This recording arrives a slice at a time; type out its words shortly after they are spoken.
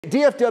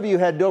DFW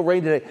had no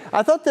rain today.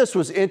 I thought this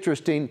was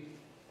interesting.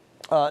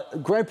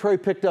 Grand Prairie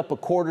picked up a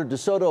quarter.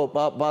 DeSoto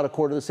about a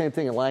quarter. The same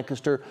thing in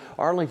Lancaster.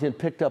 Arlington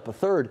picked up a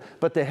third.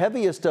 But the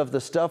heaviest of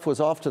the stuff was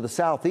off to the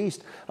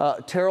southeast.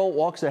 Terrell,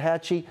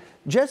 Waxahachie.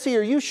 Jesse,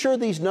 are you sure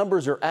these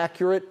numbers are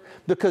accurate?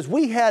 Because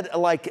we had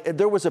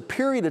there was a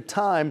period of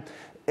time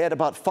at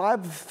about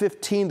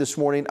 5:15 this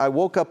morning, I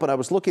woke up and I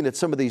was looking at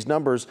some of these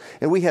numbers,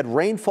 and we had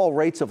rainfall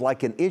rates of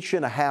like 1.5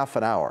 inches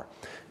an hour.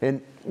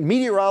 And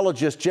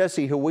meteorologist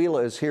Jesse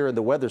Huila is here in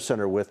the Weather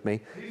Center with me.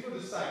 These were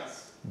the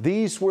sites.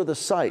 These were the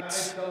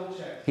sites.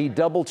 He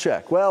double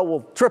checked. Well,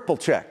 we'll triple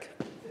check.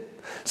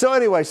 So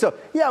anyway,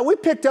 yeah, we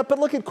picked up, but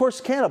look at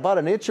Corsicana, about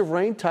 1 inch of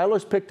rain.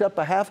 Tyler's picked up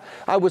a half.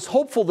 I was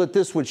hopeful that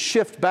this would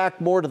shift back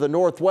more to the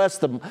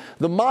northwest.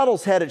 The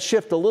models had it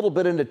shift a little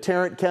bit into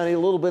Tarrant County, a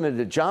little bit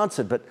into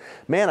Johnson, but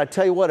man, I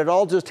tell you what, it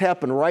all just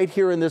happened right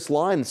here in this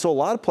line. So a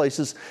lot of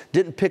places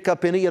didn't pick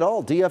up any at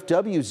all.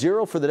 DFW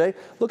 0 for the day.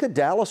 Look at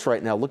Dallas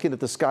right now, looking at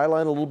the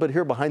skyline a little bit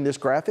here behind this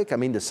graphic. I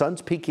mean, the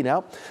sun's peeking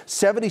out.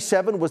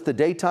 77 was the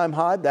daytime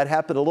high. That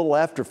happened a little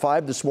after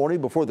 5 this morning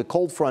before the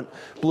cold front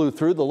blew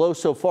through. The low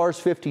so far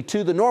is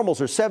 52. The normals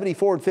are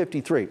 74 and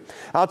 53.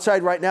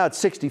 Outside right now it's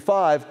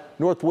 65.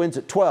 North winds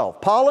at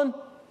 12. Pollen,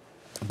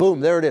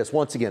 boom, there it is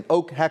once again.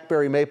 Oak,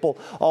 hackberry, maple,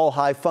 all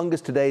high.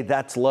 Fungus today,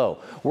 that's low.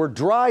 We're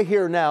dry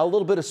here now. A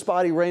little bit of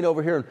spotty rain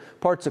over here in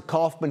parts of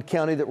Kaufman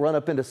County that run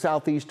up into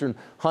southeastern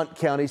Hunt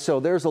County.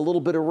 So there's a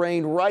little bit of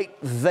rain right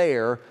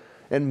there.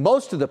 And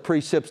most of the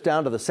precipit's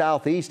down to the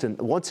southeast, and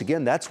once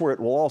again, that's where it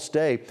will all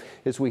stay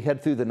as we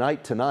head through the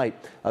night tonight.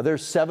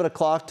 There's 7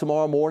 o'clock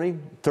tomorrow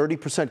morning,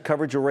 30%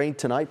 coverage of rain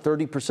tonight,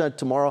 30%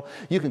 tomorrow.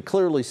 You can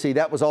clearly see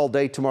that was all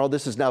day tomorrow.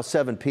 This is now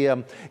 7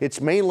 p.m.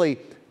 It's mainly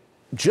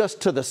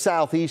just to the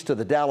southeast of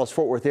the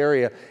Dallas-Fort Worth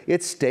area.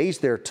 It stays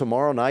there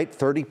tomorrow night.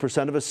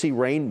 30% of us see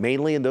rain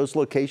mainly in those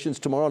locations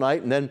tomorrow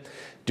night. And then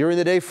during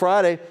the day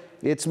Friday,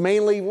 it's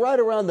mainly right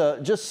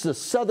around just the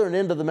southern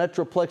end of the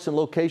Metroplex and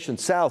location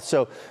south.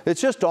 So it's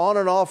just on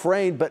and off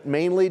rain, but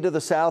mainly to the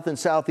south and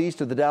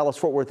southeast of the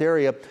Dallas-Fort Worth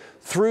area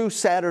through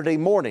Saturday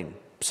morning.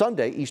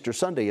 Sunday, Easter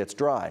Sunday, it's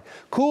dry.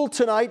 Cool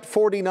tonight,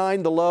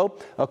 49 the low.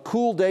 A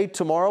cool day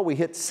tomorrow. We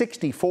hit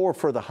 64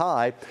 for the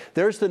high.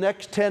 There's the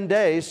next 10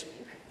 days.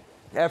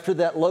 After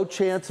that low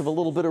chance of a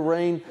little bit of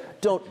rain,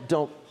 don't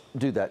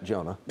do that,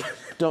 Jonah.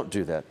 Don't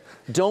do that.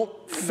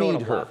 Don't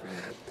feed her.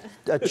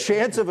 A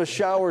chance of a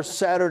shower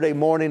Saturday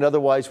morning,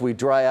 otherwise we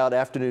dry out.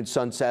 Afternoon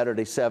sun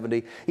Saturday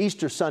 70.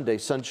 Easter Sunday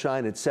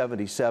sunshine at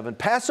 77.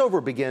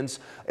 Passover begins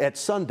at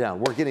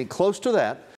sundown. We're getting close to that.